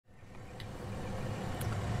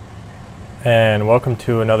And welcome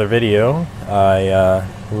to another video. I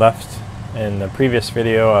left in the previous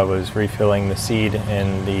video. I was refilling the seed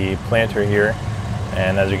in the planter here,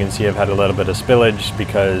 and as you can see I've had a little bit of spillage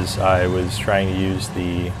because I was trying to use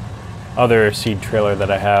the other seed trailer that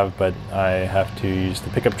I have, but I have to use the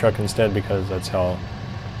pickup truck instead because that's how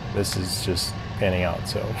this is just panning out.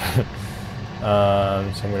 So, so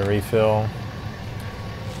I'm going to refill,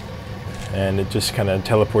 and it just kind of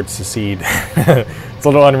teleports the seed. It's a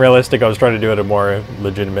little unrealistic. I was trying to do it a more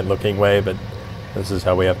legitimate looking way, but this is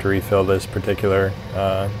how we have to refill this particular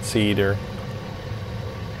seed or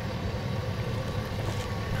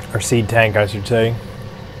seed tank, I should say.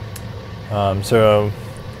 So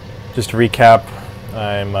just to recap,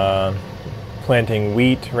 I'm planting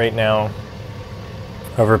wheat right now,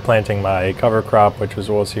 overplanting my cover crop, which was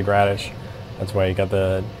oilseed radish. That's why you got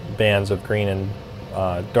the bands of green and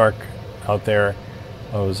dark out there.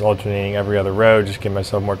 I was alternating every other row, just give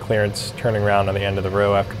myself more clearance, turning around on the end of the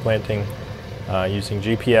row after planting, using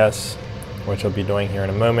GPS, which I'll be doing here in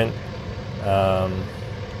a moment. Oh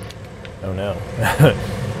no.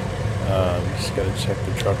 Just gotta check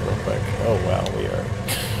the truck real quick. Oh wow, we are.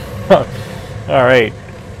 Alright.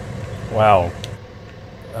 Wow.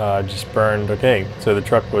 Just burned. Okay, so the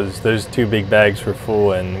truck was, those two big bags were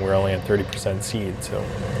full and we're only at 30% seed, so.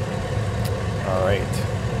 Alright.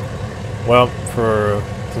 Well,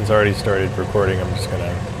 since I already started recording, I'm just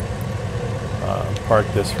gonna park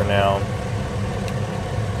this for now.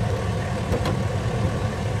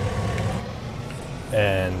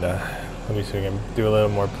 And let me see if I can do a little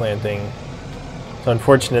more planting. It's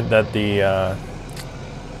unfortunate that the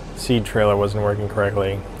seed trailer wasn't working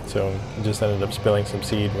correctly, so it just ended up spilling some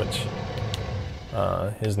seed, which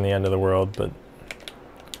isn't the end of the world, but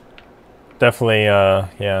definitely,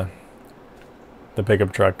 yeah. The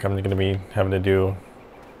pickup truck, I'm going to be having to do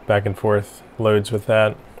back and forth loads with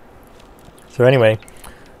that. So anyway,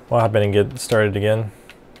 we'll hop in and get started again.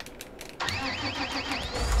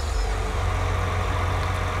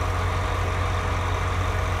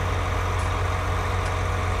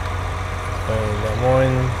 That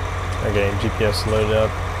one. Okay, GPS loaded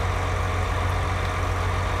up.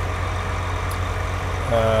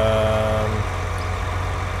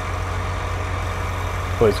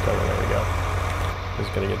 Police car, there we go.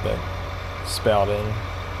 Just gotta get that spout in,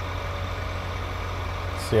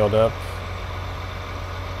 sealed up.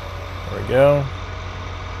 There we go.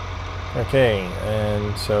 Okay,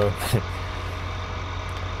 and so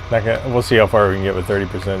we'll see how far we can get with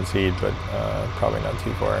 30% seed, but probably not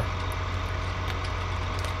too far.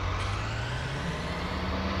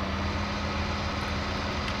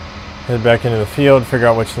 Head back into the field, figure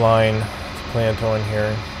out which line to plant on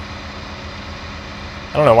here.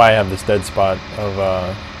 I don't know why I have this dead spot of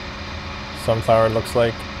sunflower, it looks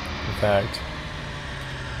like. In fact,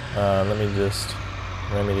 let me just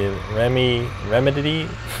remedy.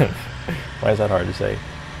 Why is that hard to say?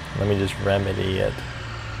 Let me just remedy it.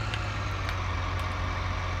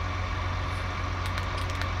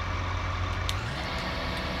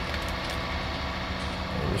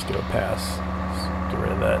 Let me just do a pass. Just get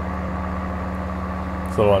rid of that.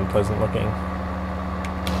 It's a little unpleasant looking.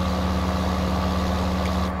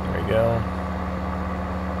 Go.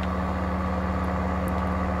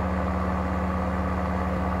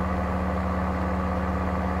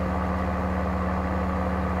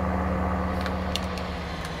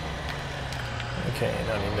 Okay,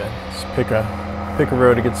 now I need to just pick a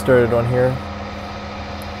row to get started on here.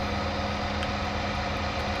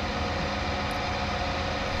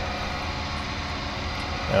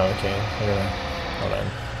 Oh, okay, we're gonna hold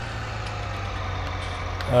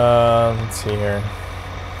on. Let's see here.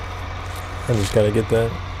 I just gotta get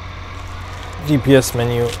that GPS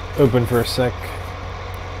menu open for a sec.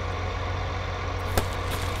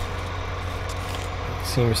 It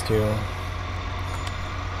seems to.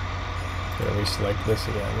 Gotta reselect this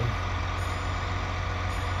again.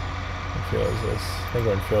 What field is this? I think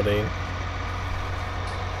we're in field 8.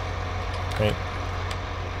 Right.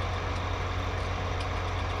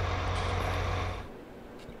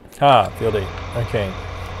 Ah, field 8. Okay.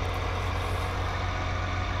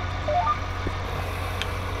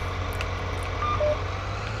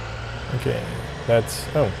 Okay, that's,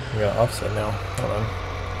 oh, we got offset now. Hold on.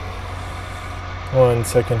 1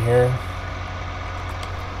 second here.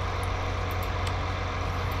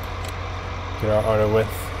 Get our auto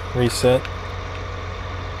width reset.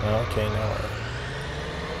 Okay, now we're,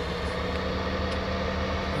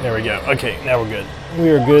 there we go. Okay, now we're good. We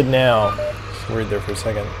are good now. Just worried there for a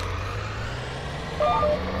second.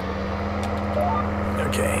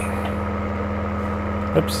 Okay.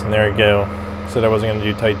 Oops, and there we go. Said I wasn't going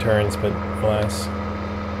to do tight turns, but alas.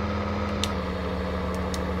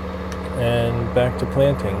 and back to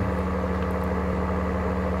planting.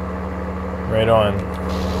 Right on.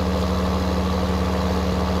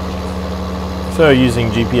 So using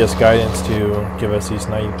GPS guidance to give us these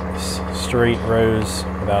nice straight rows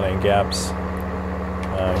without any gaps,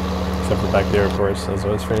 except for back there, of course, as I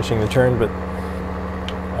was finishing the turn. But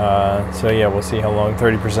so yeah, we'll see how long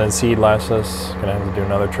 30% seed lasts us. Gonna have to do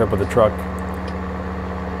another trip with the truck,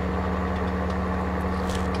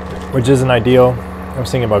 which isn't ideal. I was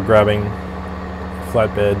thinking about grabbing a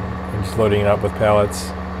flatbed and just loading it up with pallets,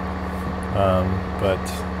 but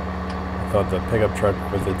I thought the pickup truck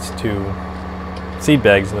with its 2 seed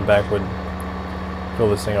bags in the back would fill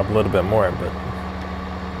this thing up a little bit more. But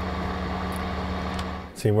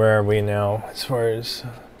let's see, where are we now as far as...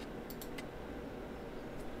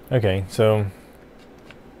 Okay, so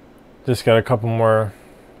just got a couple more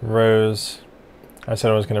rows. I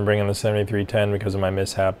said I was going to bring in the 7310 because of my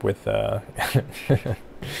mishap with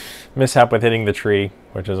hitting the tree,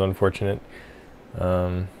 which is unfortunate.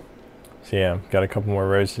 So yeah, got a couple more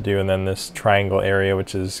rows to do, and then this triangle area,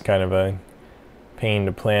 which is kind of a pain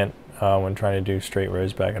to plant when trying to do straight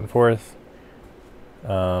rows back and forth.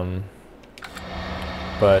 But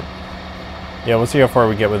yeah, we'll see how far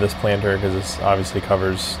we get with this planter, because this obviously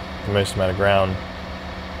covers the most amount of ground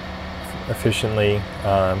efficiently.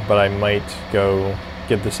 But I might go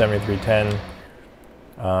get the 7310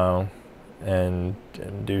 and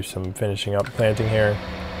do some finishing up planting here.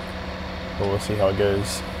 But we'll see how it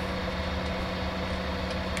goes.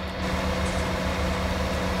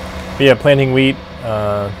 But yeah, planting wheat.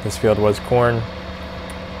 This field was corn,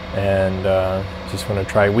 and just want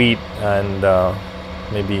to try wheat and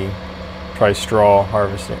maybe try straw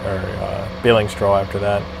harvesting, or baling straw after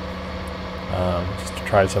that, just to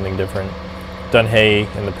try something different. Done hay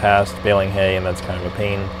in the past, baling hay, and that's kind of a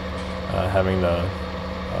pain, having the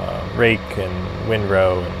rake and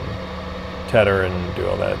windrow and tedder and do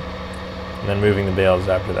all that, and then moving the bales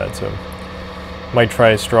after that. So might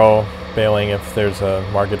try straw baling if there's a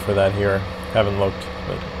market for that here. Haven't looked,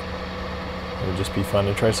 but it would just be fun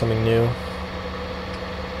to try something new.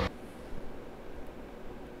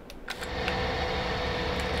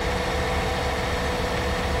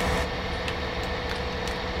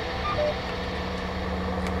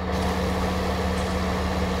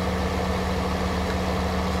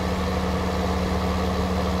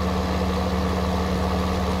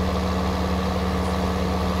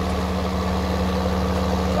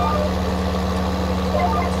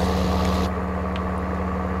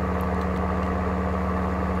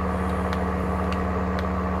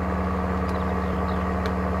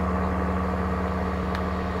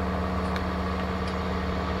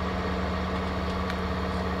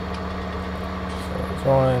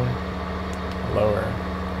 Going lower.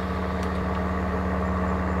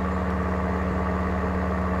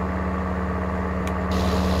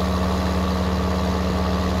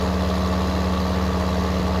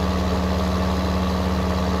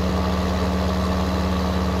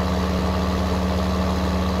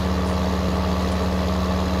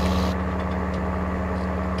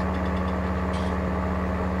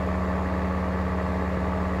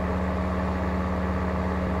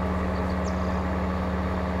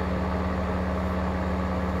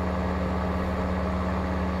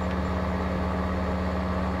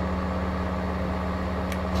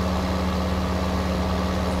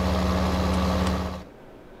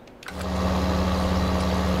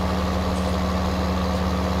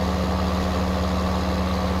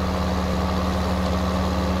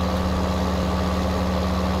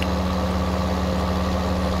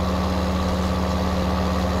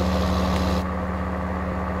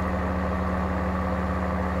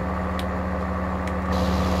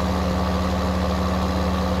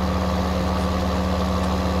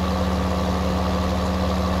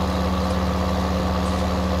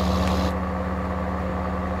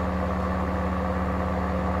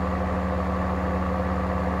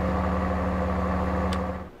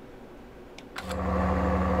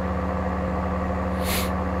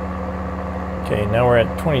 Okay, now we're at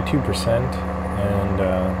 22%, and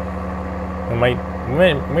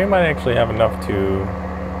we might actually have enough to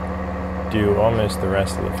do almost the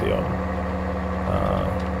rest of the field.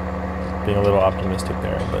 Being a little optimistic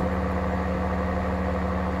there, but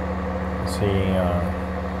we'll see.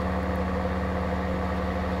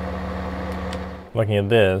 Looking at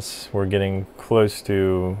this, we're getting close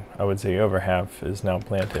to, I would say, over half is now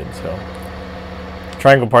planted. So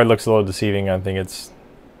triangle part looks a little deceiving. I think it's,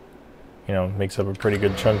 you know, makes up a pretty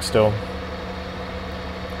good chunk still.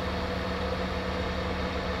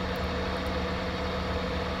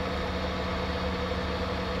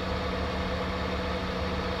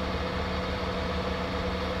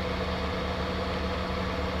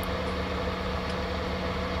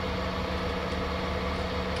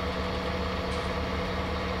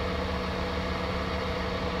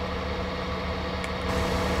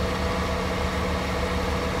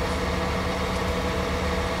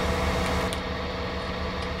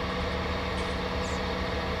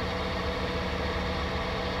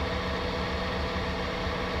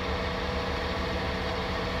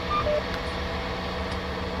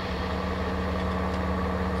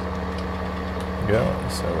 go.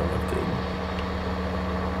 So we're lifted.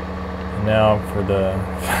 And now for the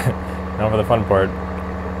now for the fun part.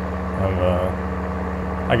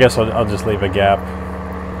 I guess I'll just leave a gap.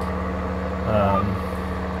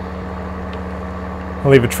 I'll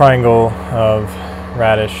leave a triangle of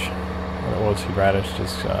radish, oilseed radish,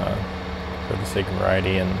 just for the sake of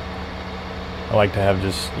variety, and I like to have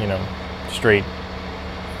just, you know, straight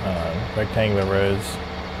rectangular rows,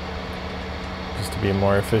 just to be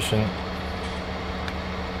more efficient.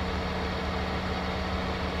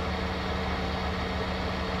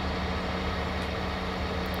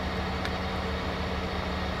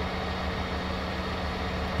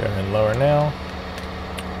 Go ahead and lower now.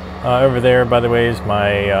 Over there, by the way, is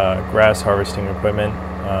my grass harvesting equipment.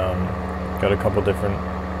 Got a couple different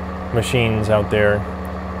machines out there.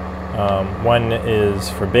 One is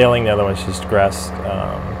for baling, the other one's just grass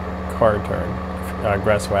cart or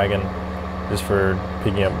grass wagon, just for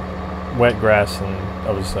picking up wet grass, and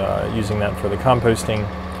I was using that for the composting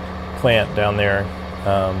plant down there,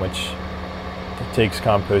 which takes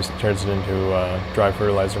compost and turns it into dry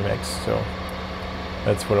fertilizer mix. So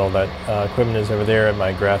that's what all that equipment is over there at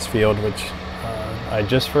my grass field, which I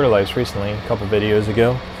just fertilized recently, a couple videos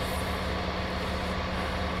ago.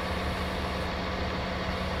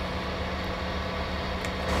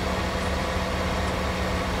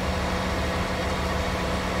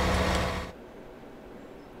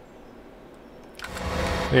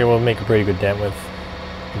 Yeah, we'll make a pretty good dent with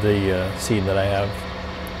the seed that I have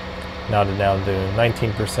knotted down to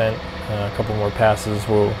 19%. A couple more passes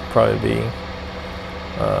will probably be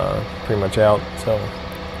pretty much out. So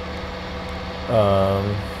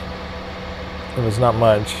it was not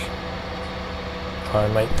much. I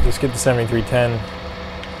might just get the 7310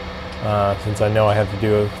 since I know I have to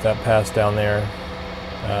do that pass down there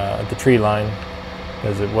at the tree line,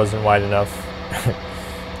 because it wasn't wide enough. It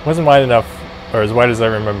wasn't wide enough, or as wide as I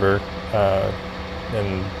remember,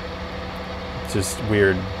 and it's just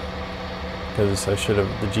weird because the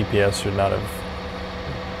GPS should not have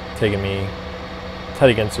taken me tight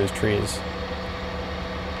against those trees.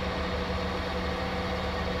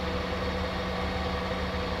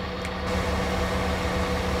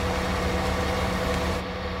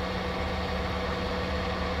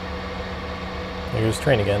 There goes the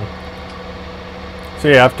train again. So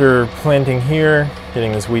yeah, after planting here,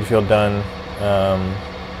 getting this wheat field done,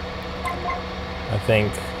 I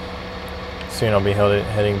think soon I'll be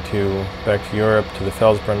heading back to Europe to the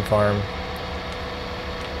Felsbrunn farm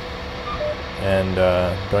and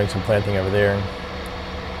doing some planting over there.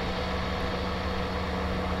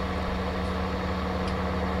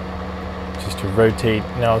 Just to rotate,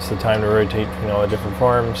 now it's the time to rotate between all the different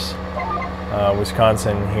farms.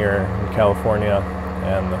 Wisconsin here in California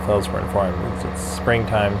and the Felsbrunn farm. It's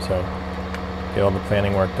springtime, so get all the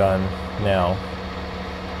planting work done now.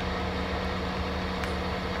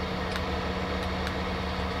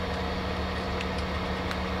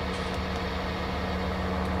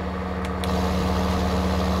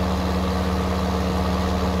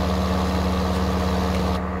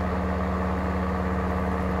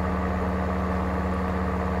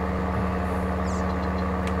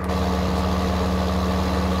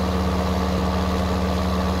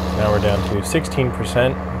 Now we're down to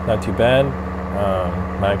 16%, not too bad.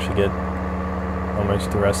 Might actually get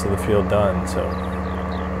almost the rest of the field done, so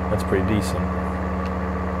that's pretty decent.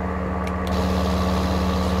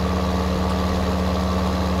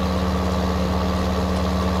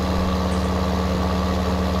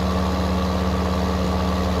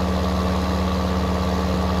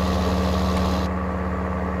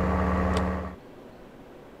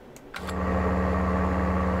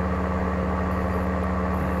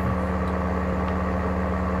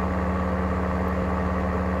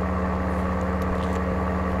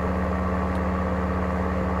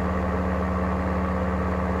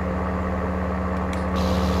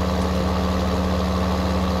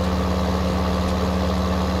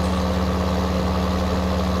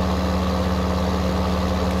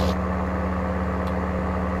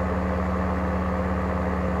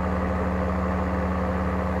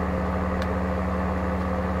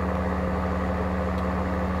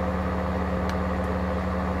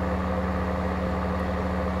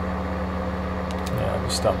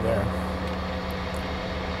 Stop there.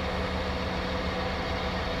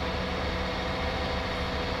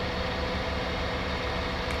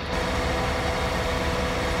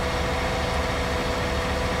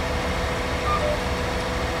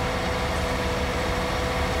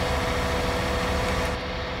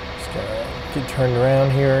 Just gotta get turned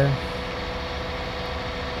around here.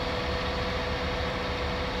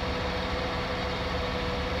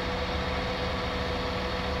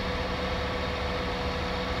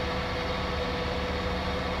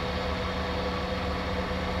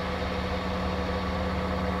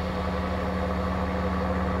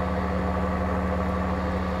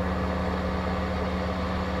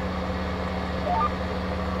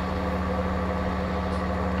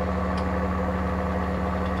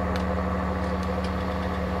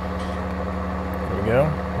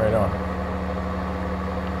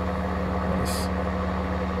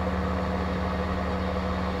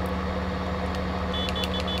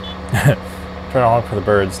 Try to honk for the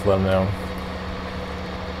birds to let them know.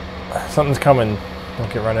 Something's coming.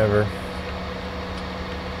 Don't get run over.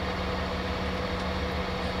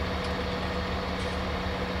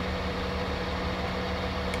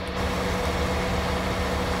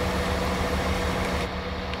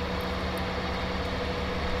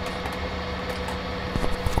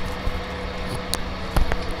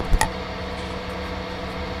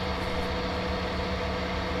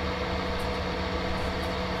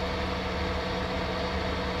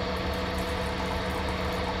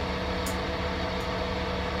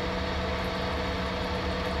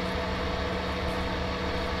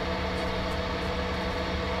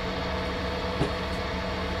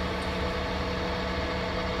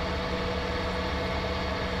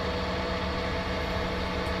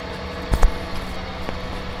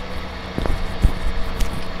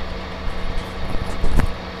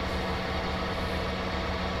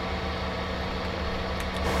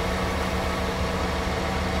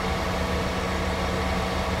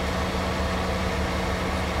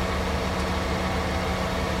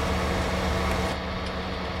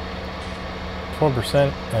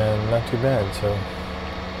 %, and not too bad, so I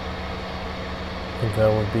think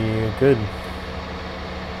that would be good.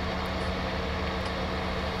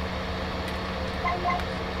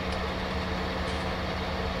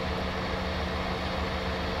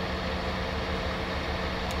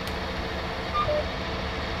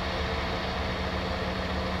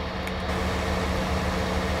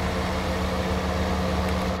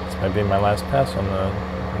 This might be my last pass on the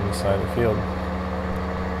side of the field.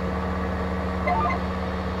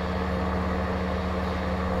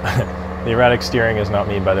 The erratic steering is not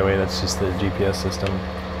me, by the way, that's just the GPS system.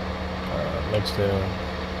 Likes to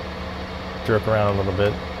jerk around a little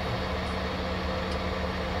bit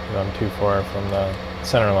if I'm too far from the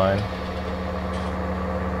center line.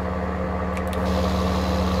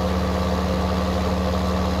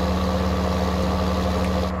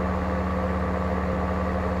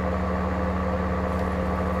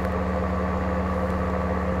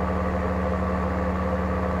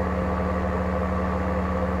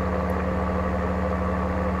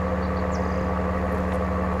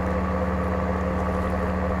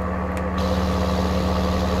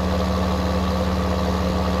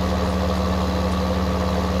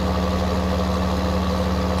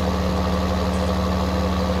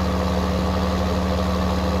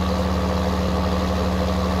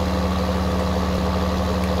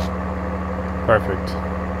 Perfect.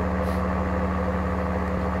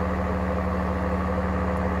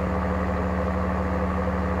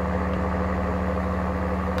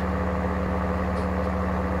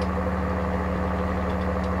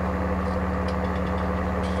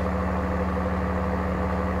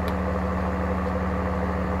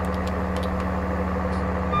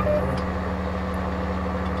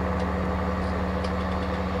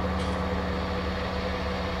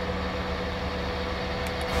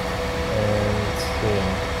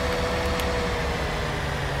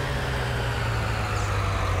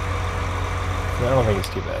 I don't think it's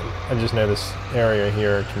too bad. I just know this area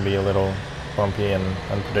here can be a little bumpy and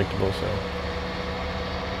unpredictable, so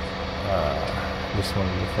just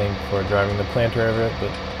wanted to think before driving the planter over it,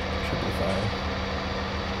 but should be fine.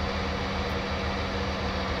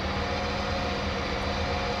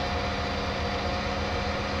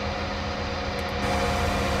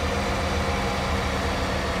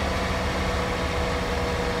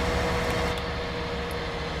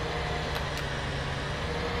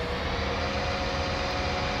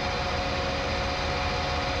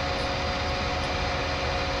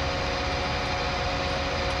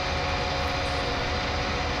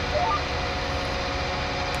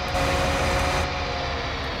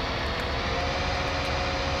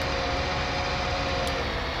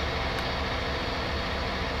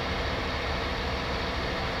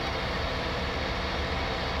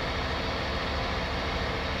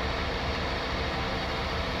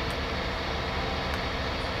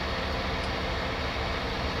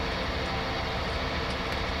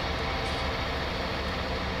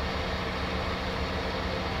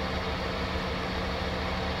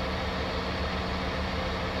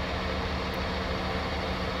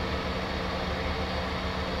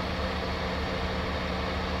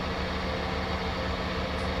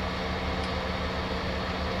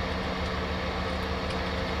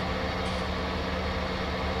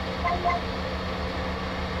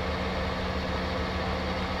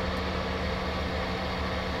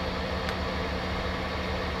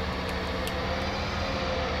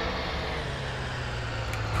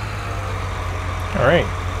 Alright,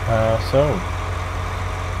 so,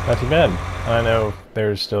 not too bad. I know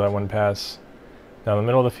there's still that one pass down the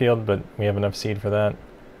middle of the field, but we have enough seed for that.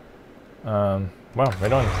 Wow,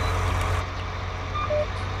 right on.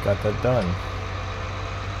 Got that done.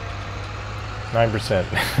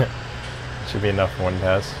 9%. Should be enough for one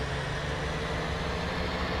pass.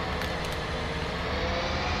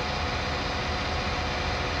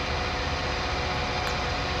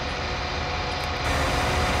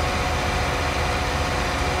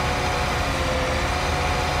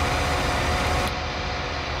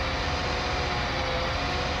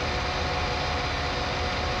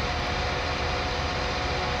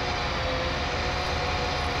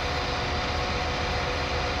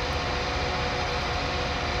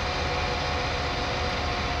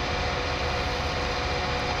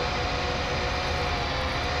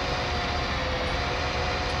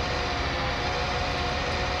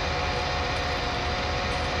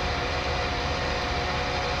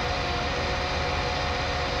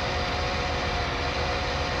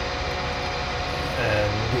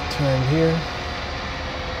 Turn here,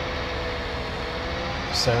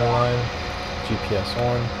 center line, GPS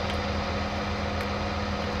on.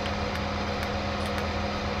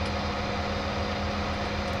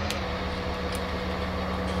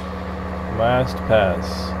 Last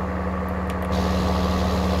pass.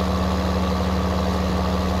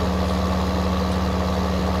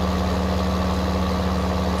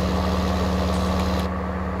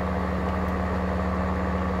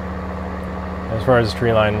 As far as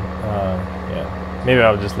tree line, yeah, maybe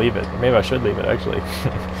I'll just leave it. Maybe I should leave it, actually.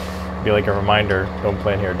 Be like a reminder, don't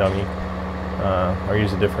plant here, dummy. Or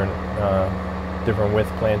use a different width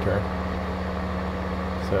planter.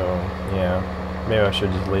 So, yeah, maybe I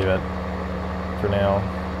should just leave it for now.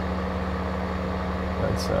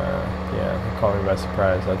 That's, yeah, it caught me by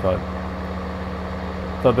surprise. I thought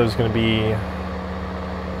that was going to be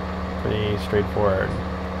pretty straightforward.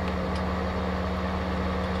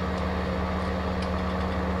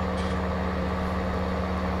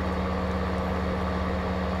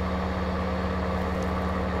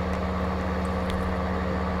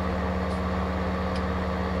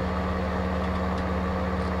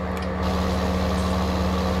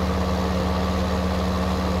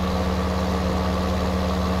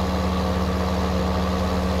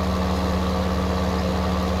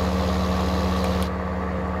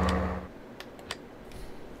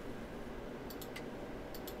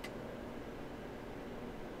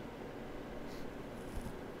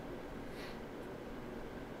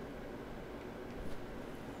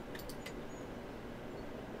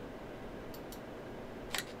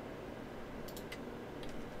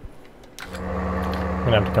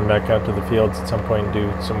 I'm going to have to come back out to the fields at some point and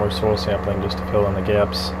do some more soil sampling just to fill in the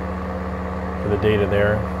gaps for the data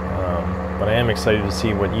there. But I am excited to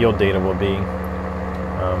see what yield data will be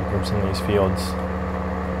from some of these fields.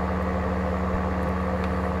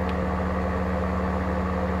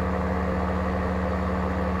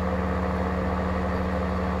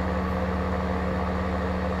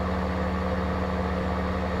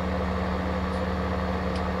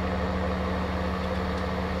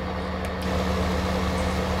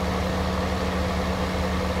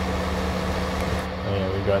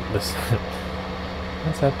 Got this.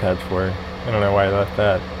 What's that patch for? I don't know why I left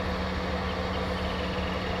that.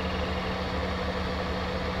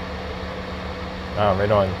 Oh, right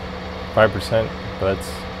on. 5%, but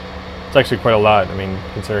it's actually quite a lot. I mean,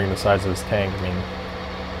 considering the size of this tank, I mean,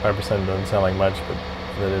 5% doesn't sound like much, but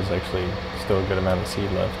that is actually still a good amount of seed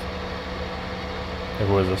left. If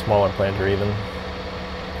it was a smaller planter even.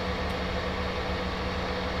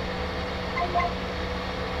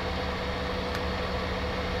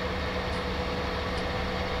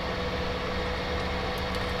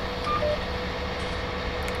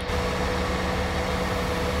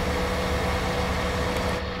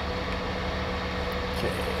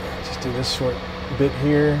 Do this short bit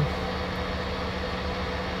here.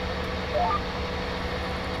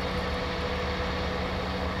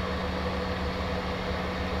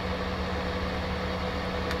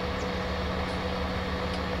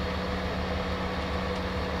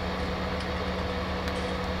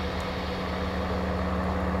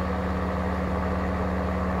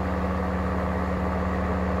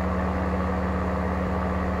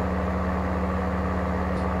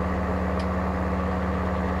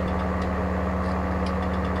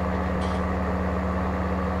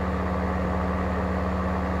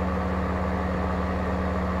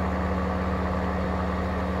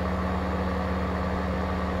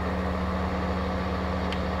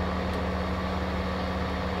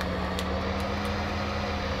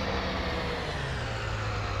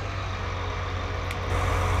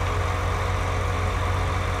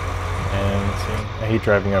 I hate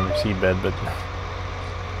driving over seedbed, but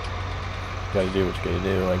gotta do what you gotta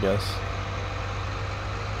do, I guess.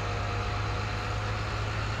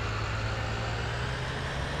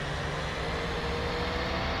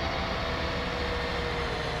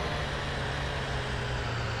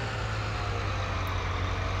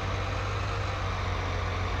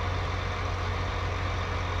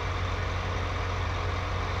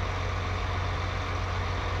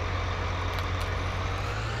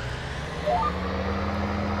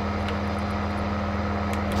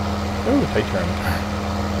 Ooh, tight turn.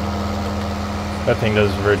 That thing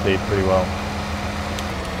does rotate pretty well.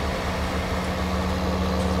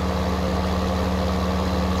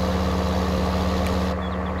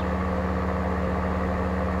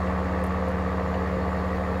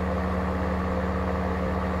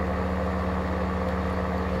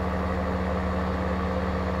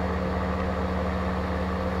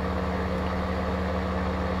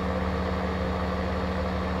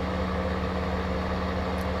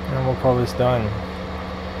 And we'll call this done.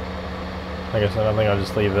 Like I said, I think I'll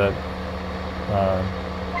just leave that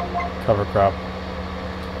cover crop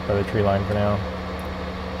by the tree line for now.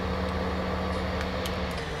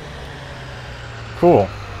 Cool.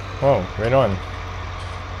 Whoa, right on.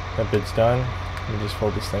 That bit's done. Let me just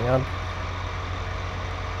fold this thing up.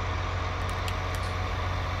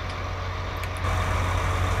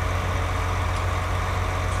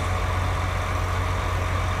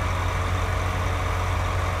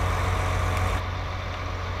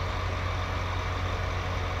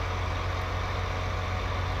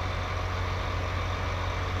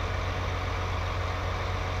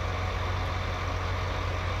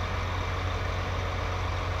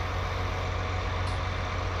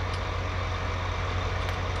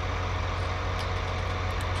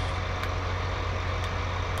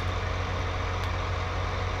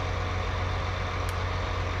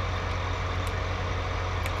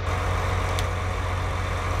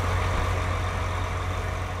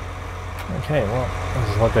 Okay, well, let's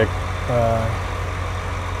just let that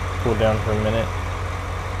cool down for a minute.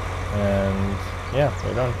 And yeah,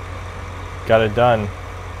 we're done. Got it done.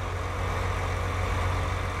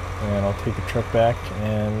 And I'll take the truck back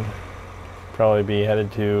and probably be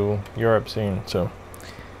headed to Europe soon, so.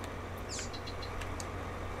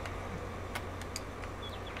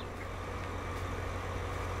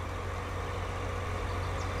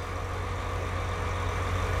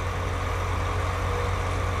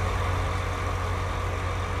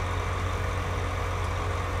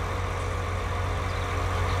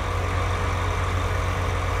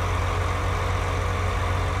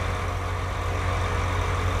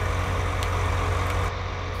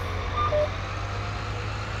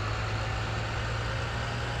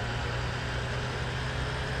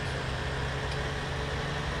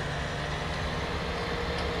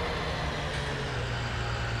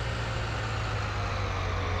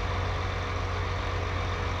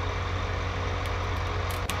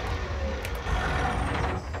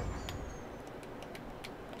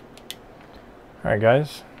 Alright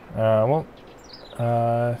guys,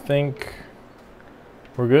 I think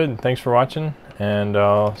we're good. Thanks for watching, and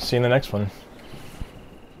I'll see you in the next one.